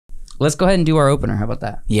let's go ahead and do our opener. How about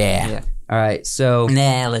that? Yeah. All right. So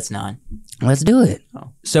Nah, let's not. let's do it.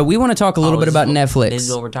 Oh. So we want to talk a little bit about Netflix. This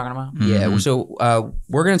is what we're talking about? Yeah. So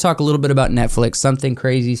we're going to talk a little bit about Netflix. Something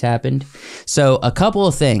crazy's happened. So a couple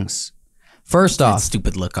of things. First That off,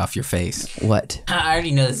 stupid look off your face. what? I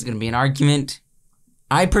already know this is going to be an argument.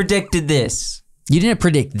 I predicted this. You didn't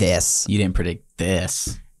predict this. You didn't predict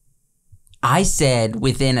this. I said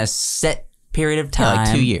within a set period of Yeah, time,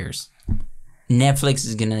 like 2 years. Netflix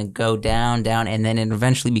is going to go down, and then it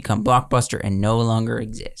eventually become Blockbuster and no longer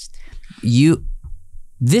exist.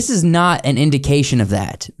 This is not an indication of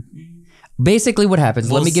that. Basically what happens,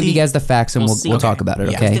 We'll let me give you see. guys the facts and We'll we'll see. talk about it,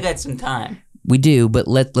 Yeah. okay? We still got some time. We do, but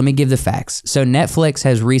let me give the facts. So Netflix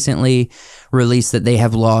has recently released that they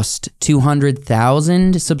have lost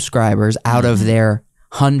 200,000 subscribers out of their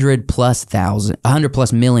 100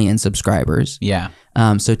 plus million subscribers. Yeah.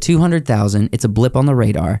 So 200,000, it's a blip on the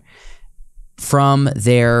radar from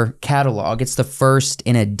their catalog. It's the first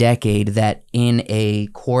in a decade that in a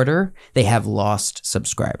quarter they have lost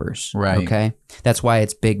subscribers. Right. Okay. That's why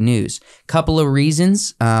it's big news. Couple of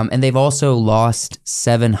reasons. And they've also lost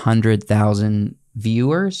 700,000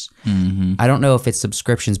 viewers. Mm-hmm. I don't know if it's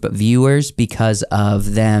subscriptions, but viewers because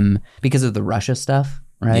of the Russia stuff.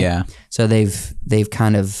 Right. Yeah. So they've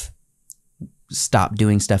kind of stopped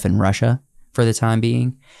doing stuff in Russia for the time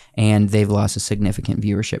being, and they've lost a significant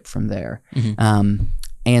viewership from there. Mhm.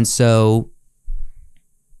 And so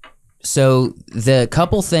the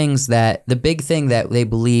big thing that they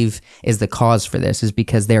believe is the cause for this is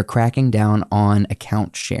because they're cracking down on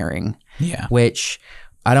account sharing, Yeah. which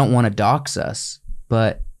I don't want to dox us,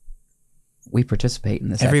 but we participate in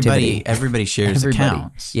this activity. Everybody shares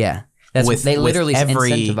accounts. Yeah. They literally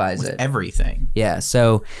incentivize it. Everything. Yeah,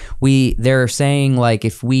 so they're saying like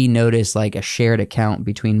if we notice like a shared account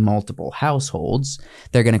between multiple households,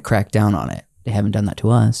 they're going to crack down on it. They haven't done that to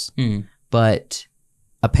us, but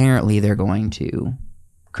apparently they're going to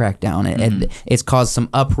crack down. And it's caused some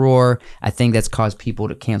uproar. I think that's caused people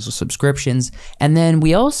to cancel subscriptions. And then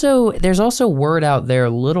there's also word out there a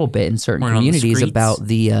little bit in certain communities about on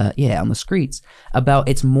the streets about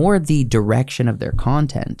it's more the direction of their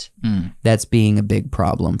content that's being a big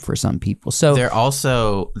problem for some people. So they're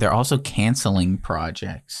also canceling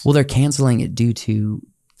projects. they're canceling it due to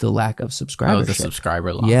the lack of subscribership. The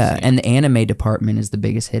subscriber loss. Yeah, and the anime department is the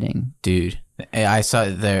biggest hitting. Dude, I saw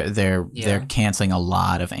they're canceling a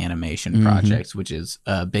lot of animation projects, which is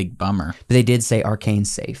a big bummer. But they did say Arcane's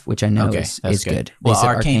safe, which I know is good. Well, They said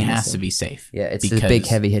Arcane is has safe. to be safe. Yeah, it's a big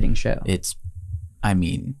heavy hitting show. It's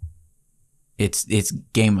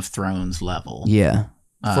Game of Thrones level. Yeah.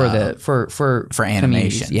 For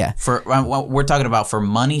animation. Yeah. For we're talking about for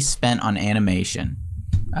money spent on animation.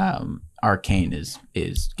 Arcane is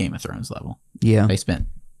Game of Thrones level. Yeah. They spent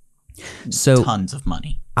tons of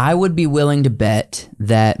money. I would be willing to bet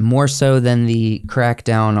that more so than the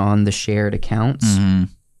crackdown on the shared accounts,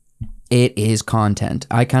 it is content.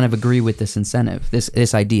 I kind of agree with this incentive,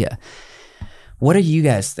 this idea. What do you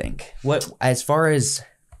guys think? What as far as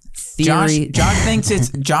theory? Josh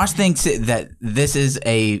thinks that this is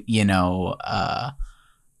a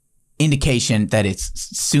indication that it's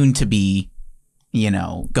soon to be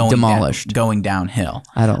going demolished, going downhill.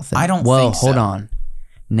 I don't think. Well, hold on.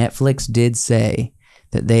 Netflix did say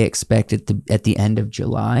that they expected at the end of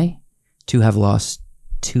July to have lost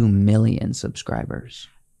 2 million subscribers.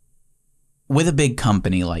 With a big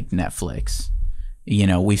company like Netflix,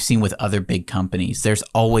 we've seen with other big companies, there's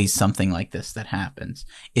always something like this that happens.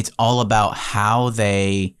 It's all about how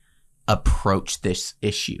they approach this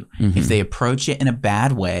issue. If they approach it in a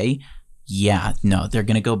bad way, they're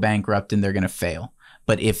going to go bankrupt and they're going to fail.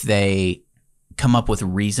 But if they come up with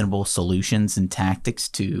reasonable solutions and tactics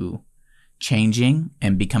to changing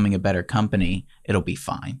and becoming a better company, it'll be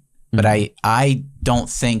fine. But I don't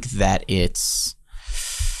think that it's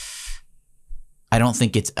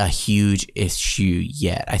a huge issue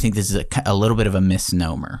yet. I think this is a little bit of a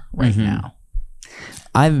misnomer right now.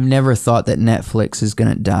 I've never thought that Netflix is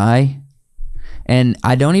going to die. And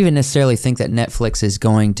I don't even necessarily think that Netflix is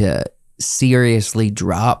going to seriously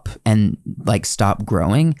drop and like stop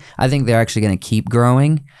growing. I think they're actually going to keep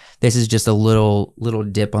growing. This is just a little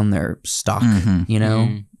dip on their stock,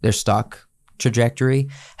 their stock trajectory.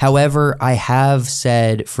 However, I have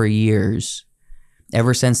said for years,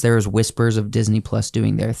 ever since there was whispers of Disney Plus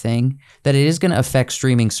doing their thing, that it is going to affect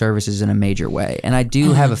streaming services in a major way. And I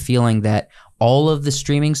do have a feeling that all of the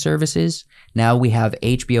streaming services, now we have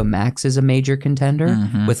HBO Max as a major contender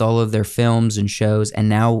with all of their films and shows,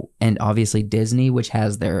 and obviously Disney, which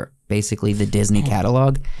has basically the Disney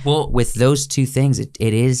catalog. Well, with those two things, it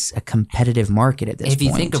is a competitive market at this point. If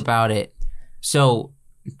you think about it, so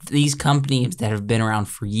these companies that have been around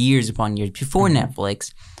for years upon years before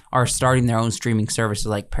Netflix are starting their own streaming services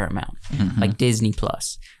like Paramount, like Disney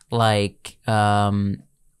Plus, like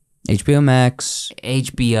HBO Max,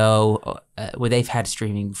 HBO, where they've had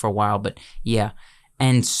streaming for a while, but yeah.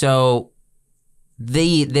 And so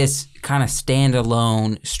this kind of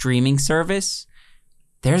standalone streaming service,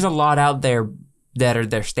 there's a lot out there that are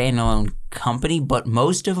their standalone company, but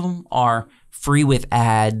most of them are free with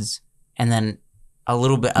ads and then a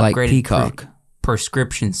little bit like upgraded Peacock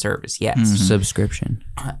prescription service. Yes. subscription.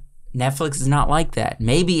 Netflix is not like that.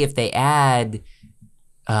 Maybe if they add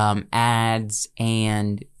ads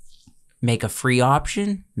and make a free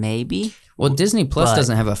option, maybe. Well, Disney Plus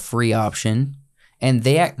doesn't have a free option, and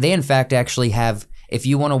they in fact actually have. If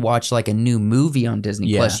you want to watch like a new movie on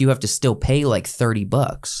Disney Plus, you have to still pay like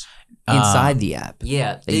 $30 inside the app.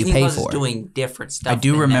 Yeah, that Disney you pay Plus for. is doing different stuff. I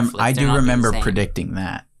do than remember. Netflix. I They're do not doing the remember same. predicting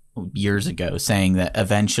that years ago, saying that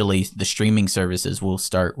eventually the streaming services will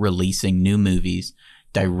start releasing new movies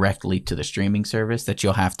directly to the streaming service that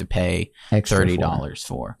you'll have to pay Extra $30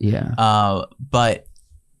 for. Yeah. But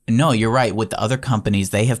no, you're right. With the other companies,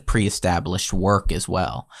 they have pre-established work as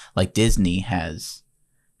well. Like Disney has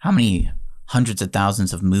how many hundreds of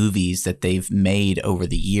thousands of movies that they've made over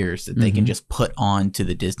the years that they can just put on to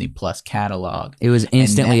the Disney Plus catalog. It was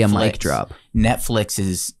instantly a mic drop. Netflix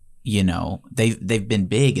is, you know, they've been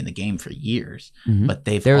big in the game for years, but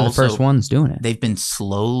they're the first ones doing it. They've been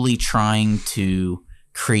slowly trying to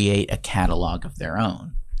create a catalog of their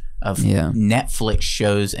own of Netflix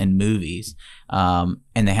shows and movies, and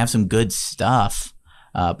they have some good stuff,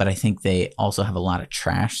 but I think they also have a lot of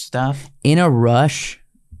trash stuff. In a rush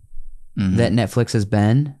that Netflix has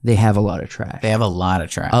been, they have a lot of trash. They have a lot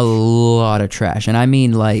of trash. A lot of trash. And I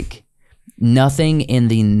mean, like, nothing in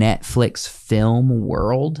the Netflix film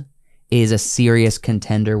world is a serious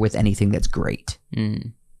contender with anything that's great.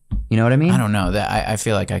 You know what I mean? I don't know. That I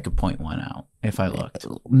feel like I could point one out if I looked.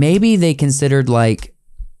 Maybe they considered like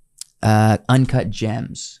Uncut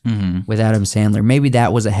Gems with Adam Sandler. Maybe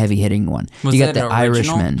that was a heavy hitting one. Was you got that The an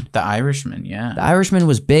original? Irishman. The Irishman, yeah. The Irishman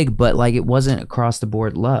was big, but like it wasn't across the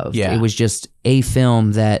board loved. Yeah. It was just a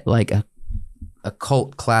film that like a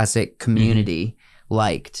cult classic community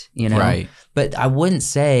liked, you know? Right. But I wouldn't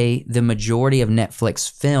say the majority of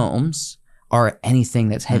Netflix films are anything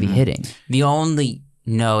that's heavy hitting.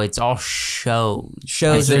 It's all shows.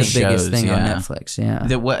 Shows are the biggest shows, thing on yeah. Netflix, yeah.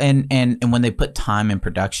 And when they put time and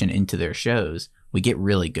production into their shows, we get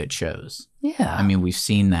really good shows. Yeah. I mean, we've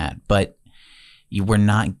seen that, but we're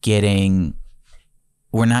not getting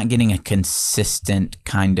a consistent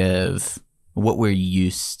kind of what we're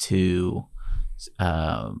used to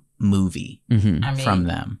movie from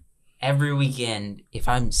them. Every weekend, if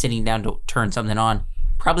I'm sitting down to turn something on,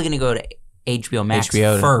 probably going to go to HBO Max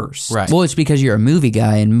first. Right. Well, it's because you're a movie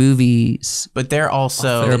guy, and movies. But they're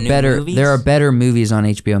also The new movies? There are better movies on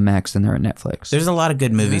HBO Max than there are at Netflix. there's a lot of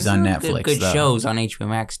good movies on There's Netflix. Good though. shows on HBO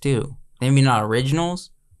Max too. Maybe not originals.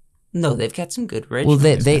 No, they've got some good Well,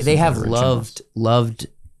 originals. they have some originals. loved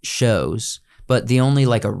shows, but the only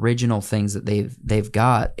like original things that they've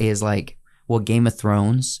got is like, well, Game of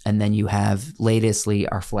Thrones, and then you have latestly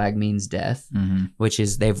Our Flag Means Death, which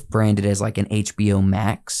is they've branded as like an HBO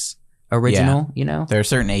Max original. You know, There are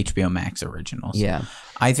certain HBO Max originals. yeah.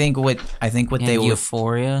 I think what they were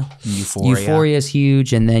Euphoria. Euphoria is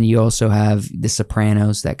huge, and then you also have The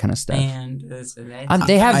Sopranos, that kind of stuff. And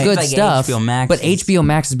They have good like stuff, HBO Max but is- HBO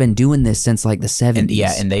Max has been doing this since like the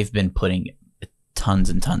 70s. and they've been putting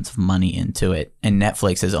tons and tons of money into it, and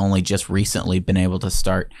Netflix has only just recently been able to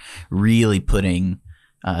start really putting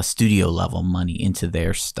studio level money into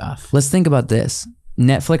their stuff. Let's think about this.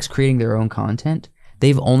 Netflix creating their own content.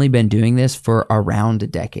 They've only been doing this for around a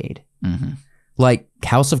decade. Like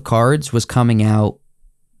House of Cards was coming out,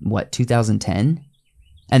 2010?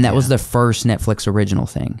 And that was the first Netflix original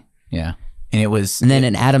thing. Yeah. And it was And then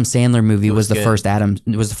an Adam Sandler movie was the good. first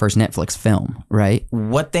Netflix film, right?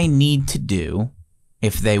 what they need to do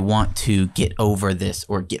if they want to get over this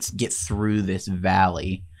or get through this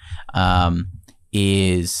valley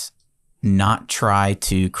is not try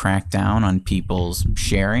to crack down on people's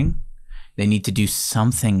sharing. They need to do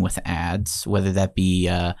something with ads, whether that be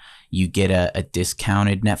you get a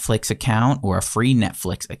discounted Netflix account or a free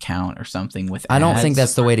Netflix account or something with ads. I don't think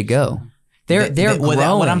that's the way to go. They're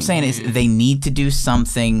growing. What I'm saying is they need to do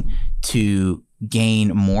something to gain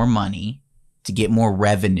more money, to get more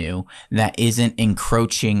revenue that isn't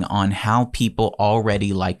encroaching on how people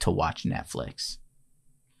already like to watch Netflix.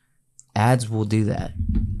 Ads will do that.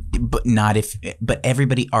 But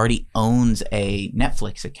everybody already owns a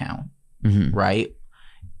Netflix account, right?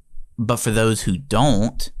 But for those who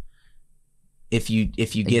don't, if you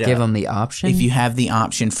give them the option. if you have the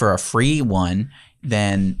option for a free one,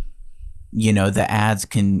 then the ads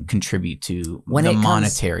can contribute to the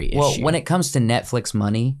monetary issue. Well, when it comes to Netflix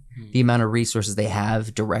money, the amount of resources they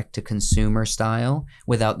have direct to consumer style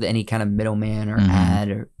without any kind of middleman or ad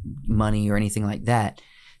or money or anything like that,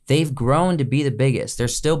 they've grown to be the biggest. They're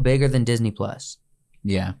still bigger than Disney Plus.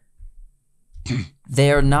 Yeah.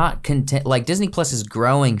 They're not content. Like Disney Plus is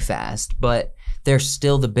growing fast, but they're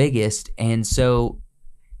still the biggest. And so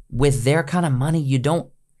with their kind of money, you don't,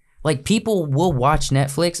 like, people will watch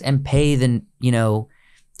Netflix and pay the,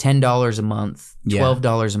 $10 a month,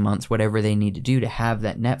 $12 a month, whatever they need to do to have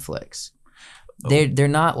that Netflix. They're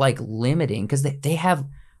not like limiting, because they have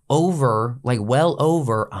well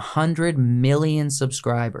over 100 million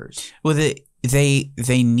subscribers. Well, they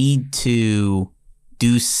need to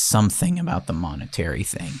do something about the monetary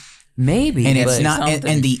thing. Maybe. And it's not,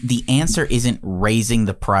 and the answer isn't raising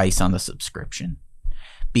the price on the subscription.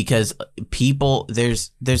 Because people,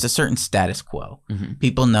 there's a certain status quo.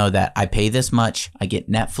 People know that I pay this much, I get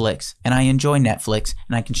Netflix, and I enjoy Netflix,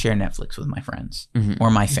 and I can share Netflix with my friends or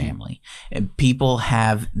my family. And people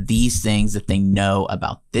have these things that they know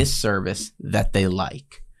about this service that they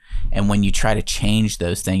like. And when you try to change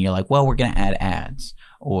those things, you're like, well, we're going to add ads,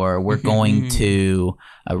 or we're going to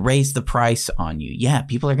raise the price on you. Yeah,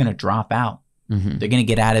 people are going to drop out. They're going to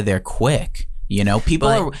get out of there quick. People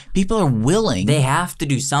are willing. They have to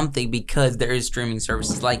do something, because there is streaming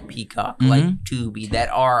services like Peacock, like Tubi, that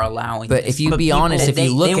are allowing. But if you be honest, if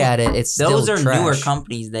you look at it, it's still those are trash. newer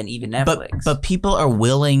companies than even Netflix. But people are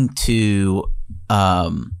willing to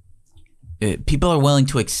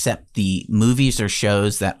accept the movies or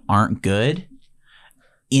shows that aren't good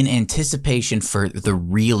in anticipation for the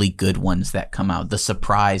really good ones that come out, the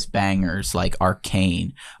surprise bangers like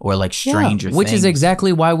Arcane or like Stranger Things. Which is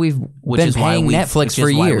exactly why we've been paying Netflix for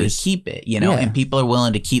years. Why we keep it, and people are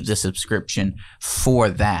willing to keep the subscription for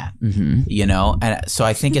that, And so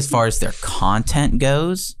I think as far as their content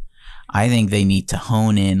goes, I think they need to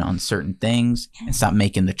hone in on certain things and stop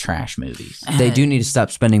making the trash movies. They do need to stop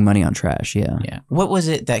spending money on trash, Yeah. What was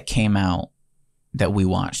it that came out that we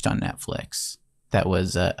watched on Netflix? That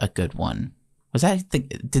was a good one. Was that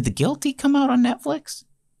did The Guilty come out on Netflix?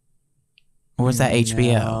 Or was that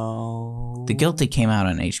HBO? No. The Guilty came out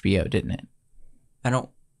on HBO, didn't it?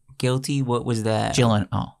 Guilty? What was that? Jake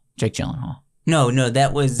Gyllenhaal. No,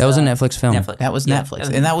 that was a Netflix film. That was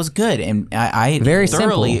Netflix, and that was good, and I very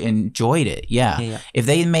thoroughly enjoyed it. Yeah. If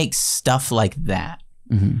they make stuff like that,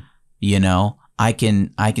 I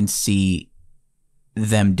can see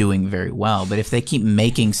them doing very well. But if they keep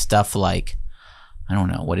making stuff like, I don't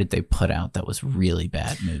know, what did they put out that was really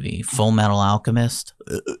bad movie? Full Metal Alchemist?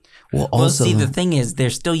 Well, see, the thing is, they're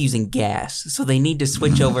still using gas, so they need to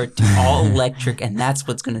switch over to all electric, and that's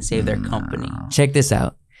what's going to save their company. Check this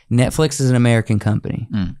out. Netflix is an American company,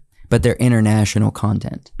 but they're international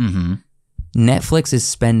content. Netflix is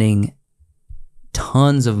spending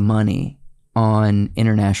tons of money on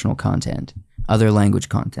international content, other language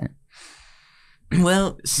content.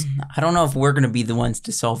 Well, I don't know if we're going to be the ones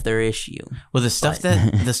to solve their issue. Well, the stuff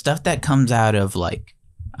that comes out of like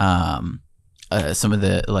some of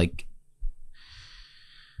the like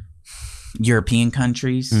European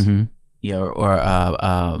countries, or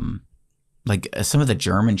like some of the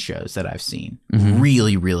German shows that I've seen,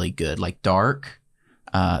 really, really good. Like Dark,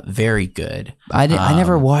 very good. I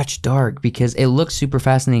never watched Dark because it looks super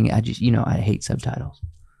fascinating. I just I hate subtitles.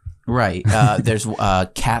 Right. There's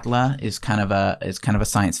Katla is kind of a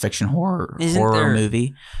science fiction horror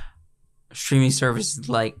movie. Streaming services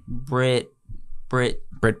like BritBox.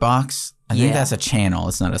 I think that's a channel.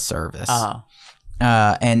 It's not a service.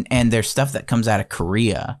 And there's stuff that comes out of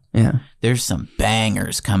Korea. Yeah. There's some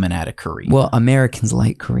bangers coming out of Korea. Well, Americans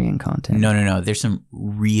like Korean content. No. There's some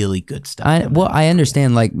really good stuff. I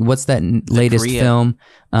understand. Like, what's that latest film?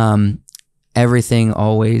 Everything,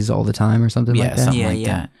 Always, All the Time, or something like that. Something like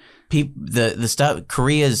that. The stuff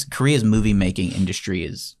Korea's movie making industry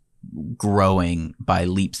is growing by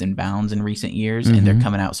leaps and bounds in recent years, and they're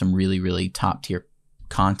coming out some really, really top tier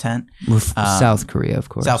content. South Korea, of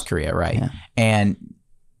course. South Korea, right? Yeah. And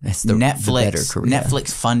that's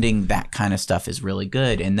Netflix funding that kind of stuff is really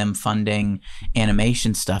good, and them funding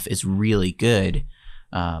animation stuff is really good.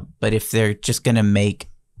 But if they're just gonna make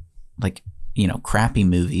like crappy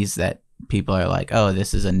movies that people are like, oh,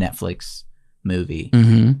 this is a Netflix movie.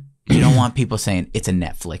 You don't want people saying it's a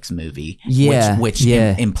Netflix movie, which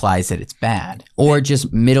implies that it's bad. Or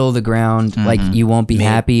just middle of the ground, like you won't be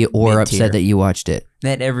happy or upset that you watched it.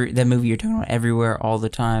 That movie you're talking about, Everywhere All the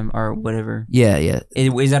Time or whatever. Yeah, yeah.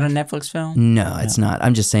 Is that a Netflix film? No, it's not.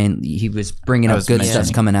 I'm just saying he was bringing up good stuff's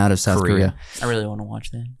coming out of South Korea. I really want to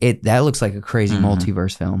watch that. That looks like a crazy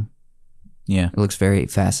multiverse film. Yeah. It looks very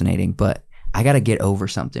fascinating, but I got to get over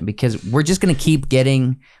something because we're just going to keep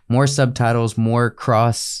getting more subtitles, more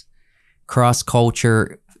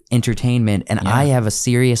cross-culture entertainment, and I have a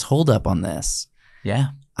serious holdup on this. Yeah.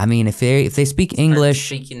 I mean, if they speak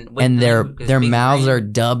English and their mouths are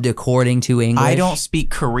dubbed according to English. I don't speak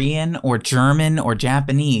Korean or German or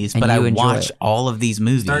Japanese, but I watch all of these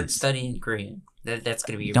movies. Start studying Korean. That's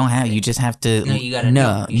gonna be your you just have to. No, you gotta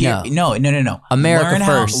no. America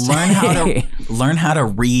first. Learn how to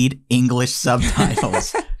read English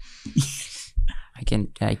subtitles. I can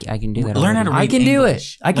do that. Learn how to read I can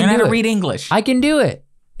English. do it. I can learn do how it. to read English. I can do it.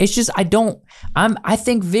 It's just I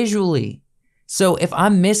think visually. So if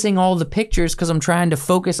I'm missing all the pictures because I'm trying to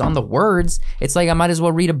focus on the words, it's like I might as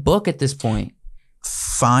well read a book at this point.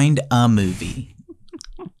 Find a movie.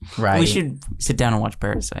 Right. We should sit down and watch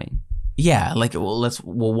Parasite. Yeah, like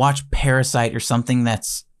we'll watch Parasite or something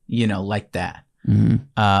that's like that,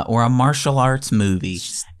 or a martial arts movie,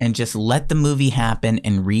 and just let the movie happen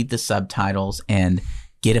and read the subtitles and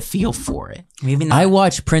get a feel for it. Maybe not. I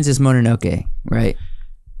watched Princess Mononoke, right?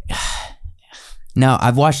 Now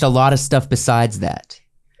I've watched a lot of stuff besides that.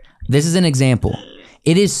 This is an example.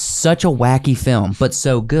 It is such a wacky film, but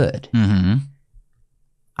so good. Mm-hmm.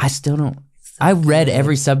 I still don't. I read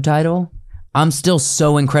every subtitle. I'm still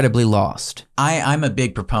so incredibly lost. I'm a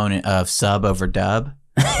big proponent of sub over dub,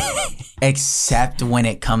 except when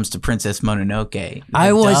it comes to Princess Mononoke. The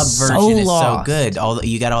I was dub so version is lost. so good.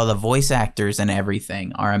 You got all the voice actors and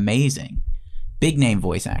everything are amazing. Big name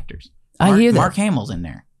voice actors. I hear that. Mark Hamill's in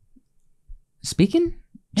there. Speaking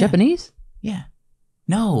Yeah. Japanese? Yeah.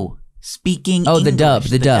 No. Speaking Oh, English.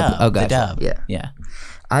 the dub. Oh, gotcha. The dub. Yeah. Yeah.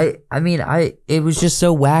 I mean, it was just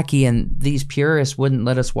so wacky, and these purists wouldn't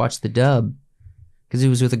let us watch the dub because it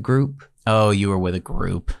was with a group, Oh, you were with a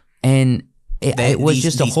group. and it was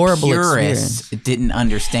just a horrible purists experience. didn't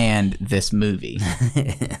understand this movie.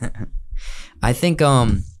 I think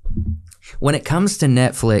when it comes to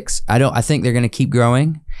Netflix, I think they're going to keep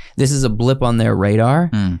growing. This is a blip on their radar.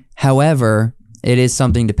 However, it is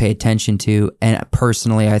something to pay attention to, and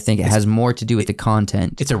personally, I think it has more to do with the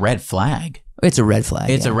content. It's a red flag. It's a red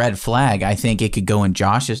flag. It's a red flag. I think it could go in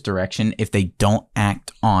Josh's direction if they don't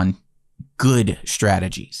act on good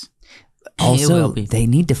strategies. Also, they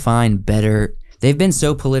need to find better. They've been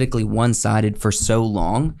so politically one-sided for so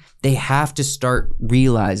long. They have to start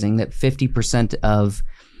realizing that 50% of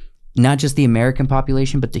not just the American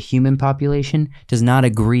population, but the human population does not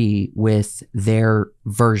agree with their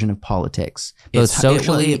version of politics, both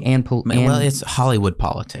socially and politically. Well, it's Hollywood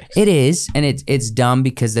politics. It is, and it's dumb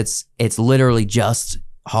because it's literally just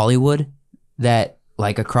Hollywood that,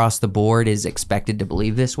 like, across the board is expected to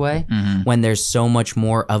believe this way when there's so much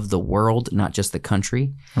more of the world, not just the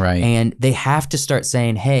country. Right. And they have to start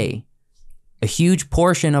saying, hey, a huge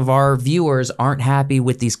portion of our viewers aren't happy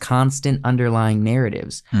with these constant underlying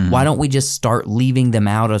narratives. Why don't we just start leaving them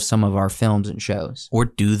out of some of our films and shows? Or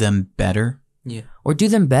do them better. Yeah. Or do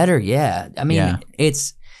them better, yeah. I mean,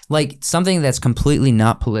 it's like something that's completely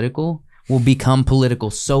not political will become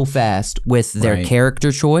political so fast with their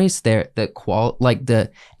character choice,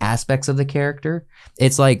 the aspects of the character.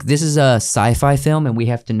 It's like, this is a sci-fi film and we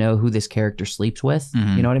have to know who this character sleeps with.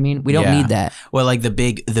 You know what I mean? We don't need that. Well, like the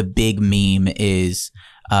big meme is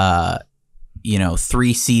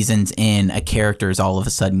 3 seasons in, a character is all of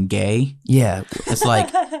a sudden gay. Yeah. It's like,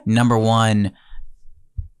 number one,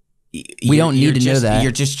 we don't need to know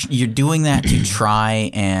that. You're doing that to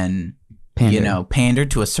try and pander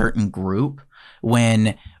to a certain group,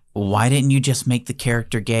 when why didn't you just make the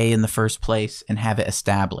character gay in the first place and have it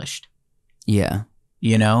established? Yeah.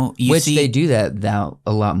 They do that now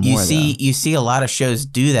a lot more. You see a lot of shows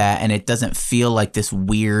do that, and it doesn't feel like this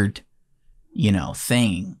weird,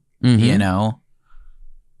 thing.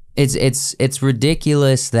 It's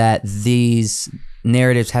ridiculous that these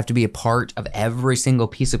narratives have to be a part of every single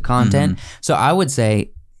piece of content. So I would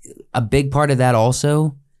say a big part of that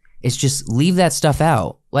also is just leave that stuff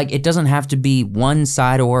out. Like, it doesn't have to be one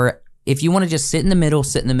side, or if you want to just sit in the middle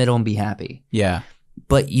and be happy. Yeah.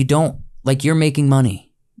 But you don't, like, you're making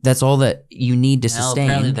money. That's all that you need to sustain.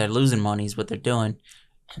 Apparently they're losing money is what they're doing.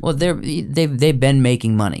 Well, they've been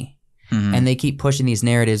making money. And they keep pushing these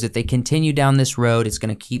narratives. If they continue down this road, it's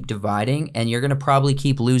going to keep dividing, and you're going to probably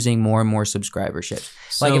keep losing more and more subscribership.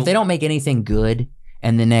 Like, if they don't make anything good,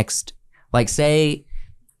 and the next, like, say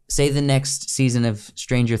say the next season of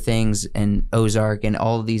Stranger Things and Ozark and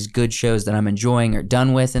all of these good shows that I'm enjoying are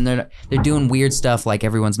done with, and they're doing weird stuff like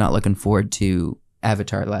everyone's not looking forward to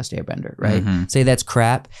Avatar: The Last Airbender, right? Say that's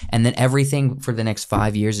crap, and then everything for the next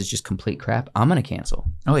 5 years is just complete crap. I'm gonna cancel.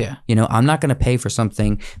 Oh yeah. You know, I'm not gonna pay for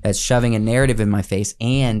something that's shoving a narrative in my face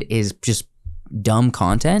and is just dumb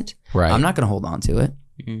content. Right. I'm not gonna hold on to it.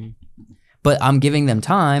 But I'm giving them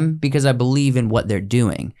time because I believe in what they're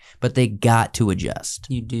doing. But they got to adjust.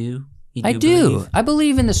 You do? I do. I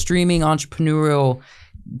believe in the streaming entrepreneurial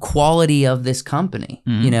quality of this company.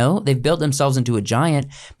 You know, they've built themselves into a giant,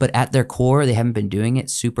 but at their core, they haven't been doing it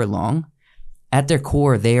super long. At their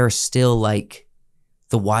core, they are still like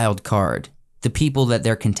the wild card. The people that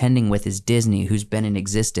they're contending with is Disney, who's been in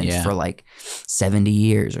existence for like 70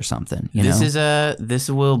 years or something. This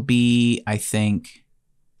will be, I think,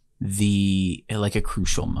 a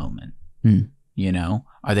crucial moment. You know,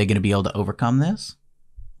 are they going to be able to overcome this,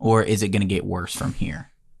 or is it going to get worse from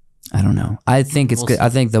here? I don't know. I think it's good. I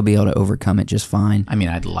think they'll be able to overcome it just fine. I mean,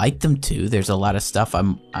 I'd like them to. There's a lot of stuff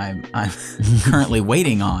I'm currently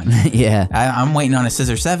waiting on. Yeah, I'm waiting on a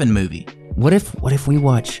Scissor 7 movie. What if we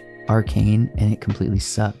watch Arcane and it completely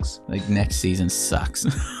sucks? Like next season sucks.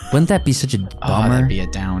 Wouldn't that be such a bummer? Oh, that'd be a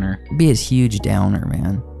downer. It'd be a huge downer,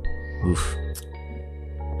 man. Oof.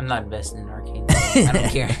 I'm not investing in Arcane. I don't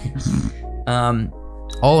care.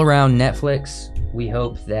 All around Netflix, we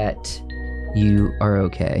hope that you are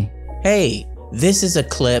okay. Hey, this is a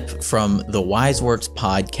clip from the WiseWorks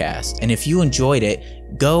podcast, and if you enjoyed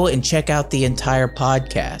it, go and check out the entire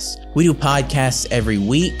podcast. We do podcasts every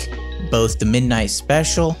week, both the Midnight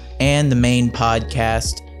Special and the main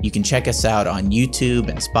podcast. You can check us out on YouTube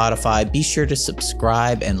and Spotify. Be sure to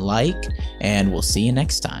subscribe and like, and we'll see you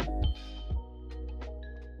next time.